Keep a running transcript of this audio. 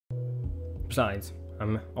Besides,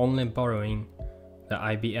 I'm only borrowing the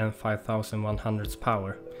IBM 5100's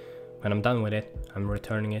power. When I'm done with it, I'm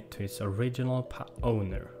returning it to its original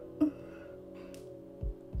owner.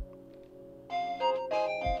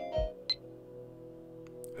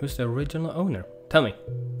 Who's the original owner? Tell me.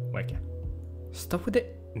 Wake. Stop with the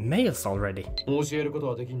mails already. 教えること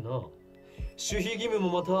はできんな。守秘義務も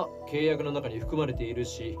また契約の中に含まれている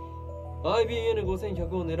し、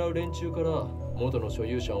IBN5100 を狙う連中から元の所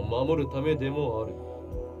有者を守るためでもある。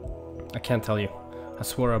I can't tell you. I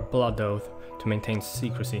swore a blood oath to maintain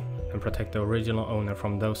secrecy and protect the original owner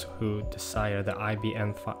from those who desire the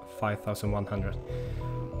IBN 5100.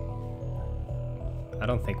 I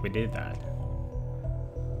don't think we did that.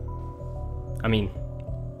 I mean,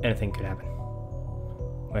 anything could happen.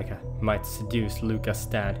 Weka might seduce Luca's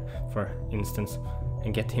dad, for instance,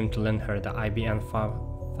 and get him to lend her the IBM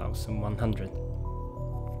 5100.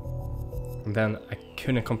 And then I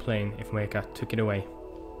couldn't complain if Weka took it away.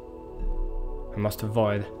 I must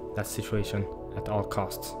avoid that situation at all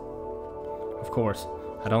costs. Of course,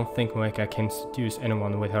 I don't think Weka can seduce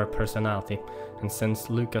anyone with her personality, and since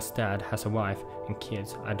Luca's dad has a wife and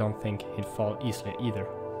kids, I don't think he'd fall easily either.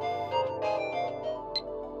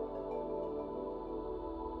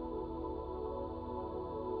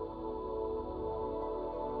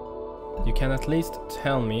 You can at least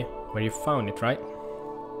tell me where you found it, right?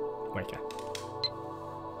 Weka.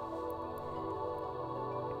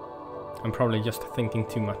 I'm probably just thinking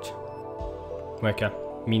too much. Weka,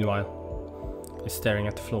 meanwhile, is staring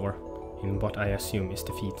at the floor in what I assume is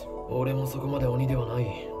defeat.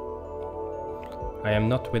 I am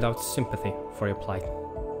not without sympathy for your plight.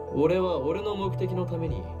 俺は俺の目的のため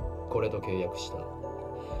にこれと契約した。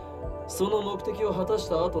その目的を果たし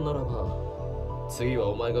た後ならば、次は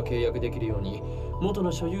お前が契約できるように元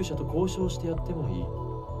の所有者と交渉してやってもいい。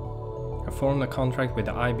I formed a contract with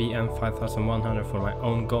the IBM 5100 for my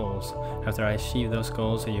own goals. After I achieve those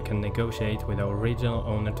goals, you can negotiate with the original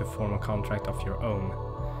owner to form a contract of your own.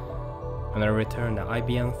 When I return the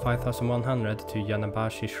IBM 5100 to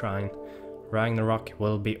Yanabashi Shrine, Ragnarok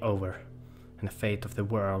will be over, and the fate of the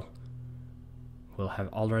world will have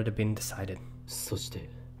already been decided. そして、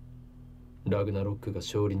ラグナロックが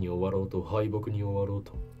勝利に終わろうと敗北に終わろう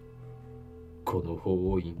と、この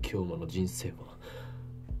法王院京馬の人生は、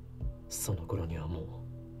その頃にはもう。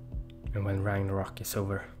And when Ragnarok is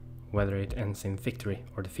over, whether it ends in victory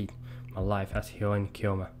or defeat, my life as Hououin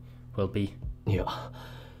Kyoma will be. いや、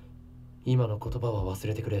今の言葉は忘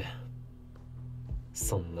れてくれ。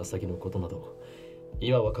そんな先のことなど、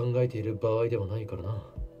今は考えている場合ではないからな。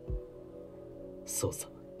そうさ。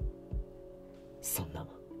そんな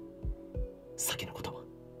先のことは。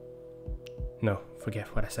No,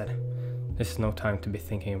 forget what I said. This is no time to be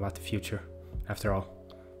thinking about the future. After all,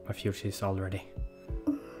 my future is already.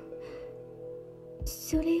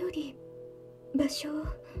 それより場所。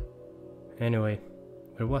 Anyway,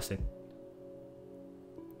 where was it?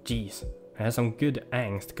 Jeez, I had some good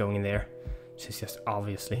angst going in there. She's just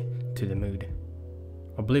obviously to the mood.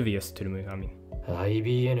 Oblivious to the mood, I mean.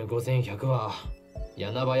 IBN5100 は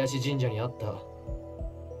柳林神社にあった。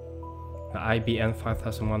The IBM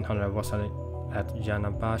 5100 was at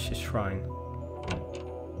Yanabashi Shrine.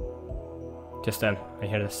 Just then, I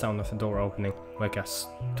hear the sound of the door opening. Weka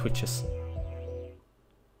twitches.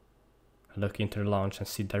 I look into the lounge and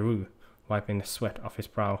see Daru wiping the sweat off his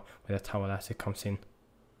brow with a towel as he comes in.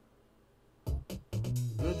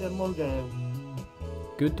 Guten Morgen.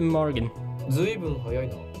 Guten Morgen. ずいぶん早い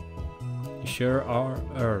な。You sure are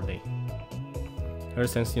early. Ever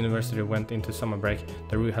since university went into summer break,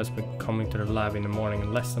 Daru has been coming to the lab in the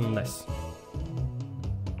morning less and less.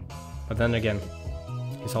 But then again,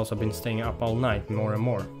 he's also been staying up all night more and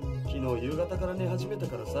more. 昨日夕方から寝始めた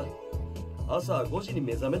からさ。朝5時に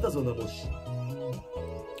目覚めたぞなもし。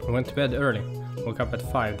I went to bed early. Woke up at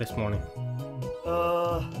 5 this morning.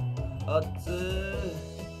 ああ、暑い。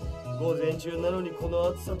午前中なのにこの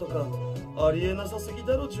暑さとかありえなさすぎ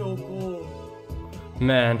だろ上皇。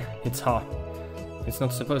Man, it's hot. It's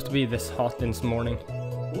not supposed to be this hot this morning.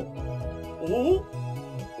 お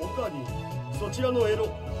岡にそちらのエロ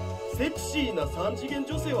セクシーな三次元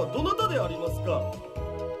女性はどなたでありますか？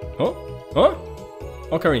 Huh? Huh?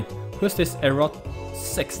 Okarin, who's this erot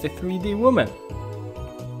 63D woman?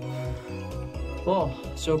 ああ、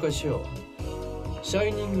紹介しよう。シャ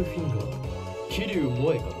イニングフィンガー、桐生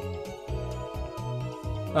萌か。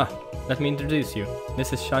Ah, let me introduce you.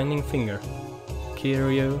 This is Shining Finger.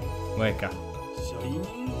 Kiryu Weka. シャイニング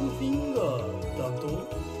フィンガーだと？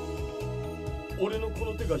俺のこ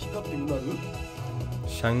の手が光ってうなる？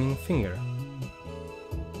 Shining Finger.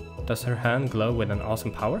 Does her hand glow with an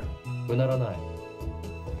awesome power? うならない。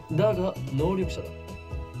だが能力者だ。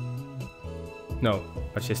 No,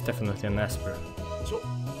 but she's definitely an Esper.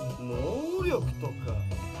 能力とか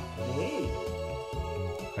ね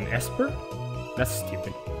An Esper? That's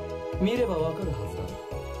stupid. 見ればわかるはずだ。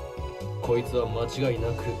こいつは間違い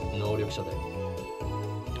なく能力者だよ。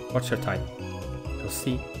 What's your type? We'll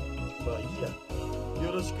see. まあいいや。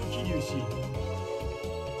よろしく桐生氏。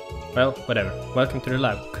 Well, whatever. Welcome to the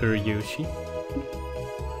lab, Kuryushi.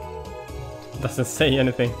 Doesn't say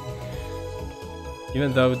anything.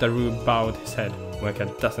 Even though Daru bowed his head, Moeka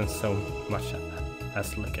doesn't so much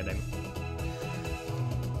as look at him.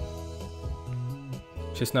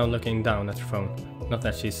 She's now looking down at her phone. Not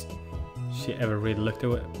that she ever really looked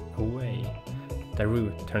away.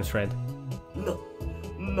 Daru turns red.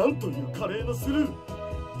 なんという華麗なスルー。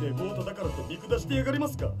デボートだからって見下してやがりま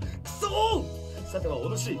すか。くそー。さてはお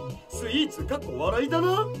主、スイーツかっこ笑いだ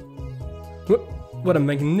な。What a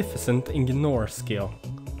magnificent ignore skill.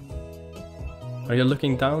 Are you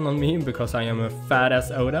looking down on me because I am a fat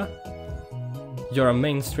ass Oda? You're a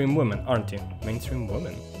mainstream woman, aren't you? Mainstream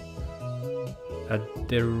woman? A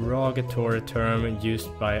derogatory term used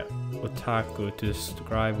by otaku to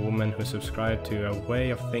describe women who subscribe to a way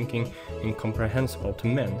of thinking incomprehensible to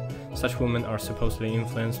men. Such women are supposedly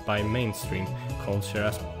influenced by mainstream culture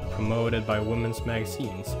as promoted by women's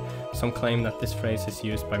magazines. Some claim that this phrase is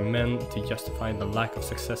used by men to justify the lack of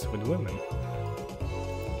success with women.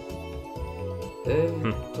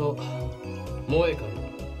 萌えかよ。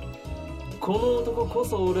この男こ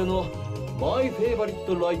そ俺のマイフェイバリッ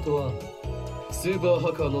トライトはスーパーハ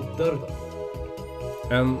ッカーの誰だ？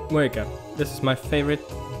 Moeka, this is my favorite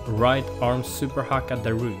right arm super haka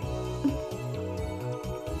Daru.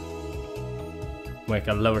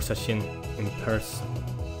 Moeka lowers her chin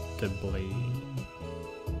imperceptibly.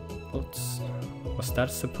 Was that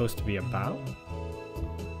supposed to be a bow?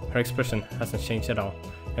 Her expression hasn't changed at all.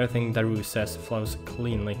 Everything Daru says flows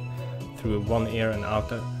cleanly through one ear and out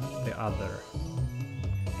the other.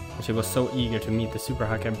 She was so eager to meet the super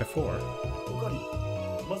hacker before.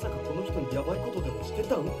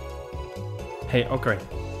 Hey Okarin,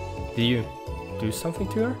 did you do something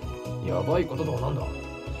to her? やばいこととはなんだ？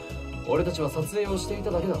俺たちは撮影をしてい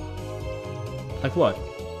ただけだ。 Like what?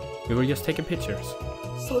 We were just taking pictures.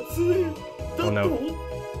 撮影だ Oh と no.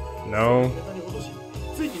 No.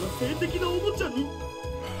 ついには性的なおもちゃに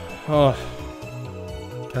Oh.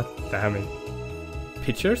 God damn it.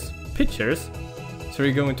 Pictures? Pictures? So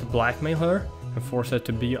you're going to blackmail her and force her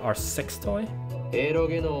to be our sex toy? エロ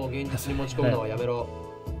ゲノを現実に持ち込むのはやめろ。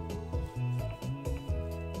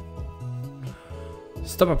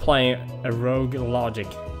 Stop applying a rogue logic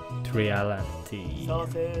to reality. さあ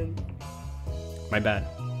せん My bad.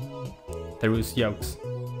 Daru's jokes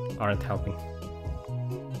aren't helping.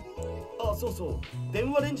 あ、そうそう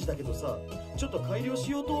電話レンジだけどさちょっと改良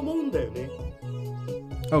しようと思うんだよね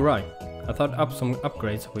Oh right. I thought up some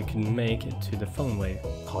upgrades we could make it to the phone wave.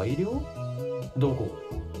 改良？どこ？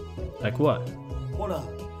 Like what? ほら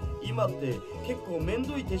今って結構めん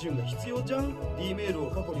どい手順が必要じゃん D メール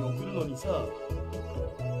を過去に送るのにさ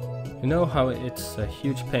You know how it's a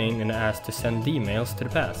huge pain in the ass to send emails to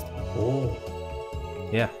the past? おお。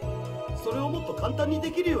 Yeah. それをもっと簡単に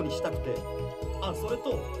できるようにしたくてあ、それ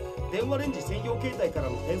と電話レンジ専用携帯から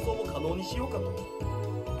の転送も可能にしようかと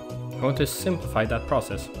I want to simplify that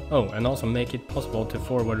process. Oh, and also make it possible to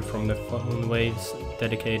forward from the phone wave's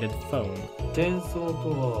dedicated phone. 転送と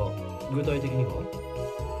は具体的には？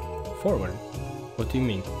 Forward? What do you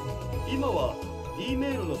mean? 今は D メ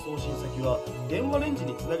ールの送信先は電話レンジ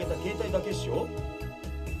につなげた携帯だけっしょ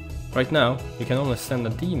Right now, you can only send a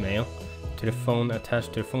D-mail to the phone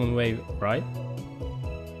attached to the phone wave, right?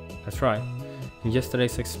 That's right. In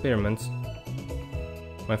yesterday's experiments,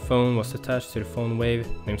 my phone was attached to the phone wave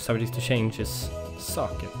named subject to changes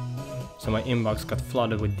socket, so my inbox got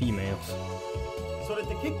flooded with D-mails. それっ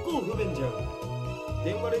て結構不便じゃん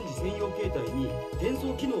電話レンジ専用携帯に転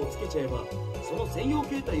送機能をつけちゃえばその専用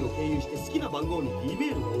携帯を経由して好きな番号に D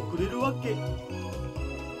メールが送れるわけ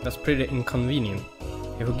That's pretty inconvenient.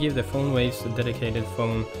 If we give the phone waves a dedicated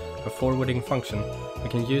phone a forwarding function, we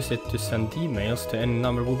can use it to send D-mails to any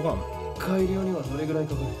number we want. 改良にはどれぐらい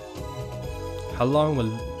かかる？ How long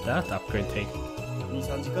will that upgrade take? 2、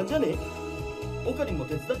3時間じゃねオカリンも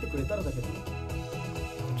手伝ってくれたらだけど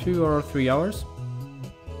 2 or 3 hours?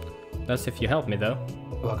 That's if you help me though.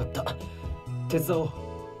 わかった。手伝おう。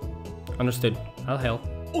 Understood. I'll help.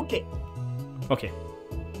 OK Okay.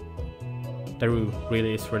 Daru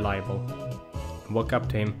really is reliable. I walk up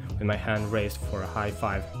to him with my hand raised for a high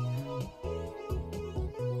five.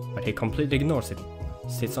 But he completely ignores it,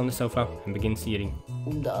 sits on the sofa and begins eating.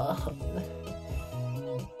 だ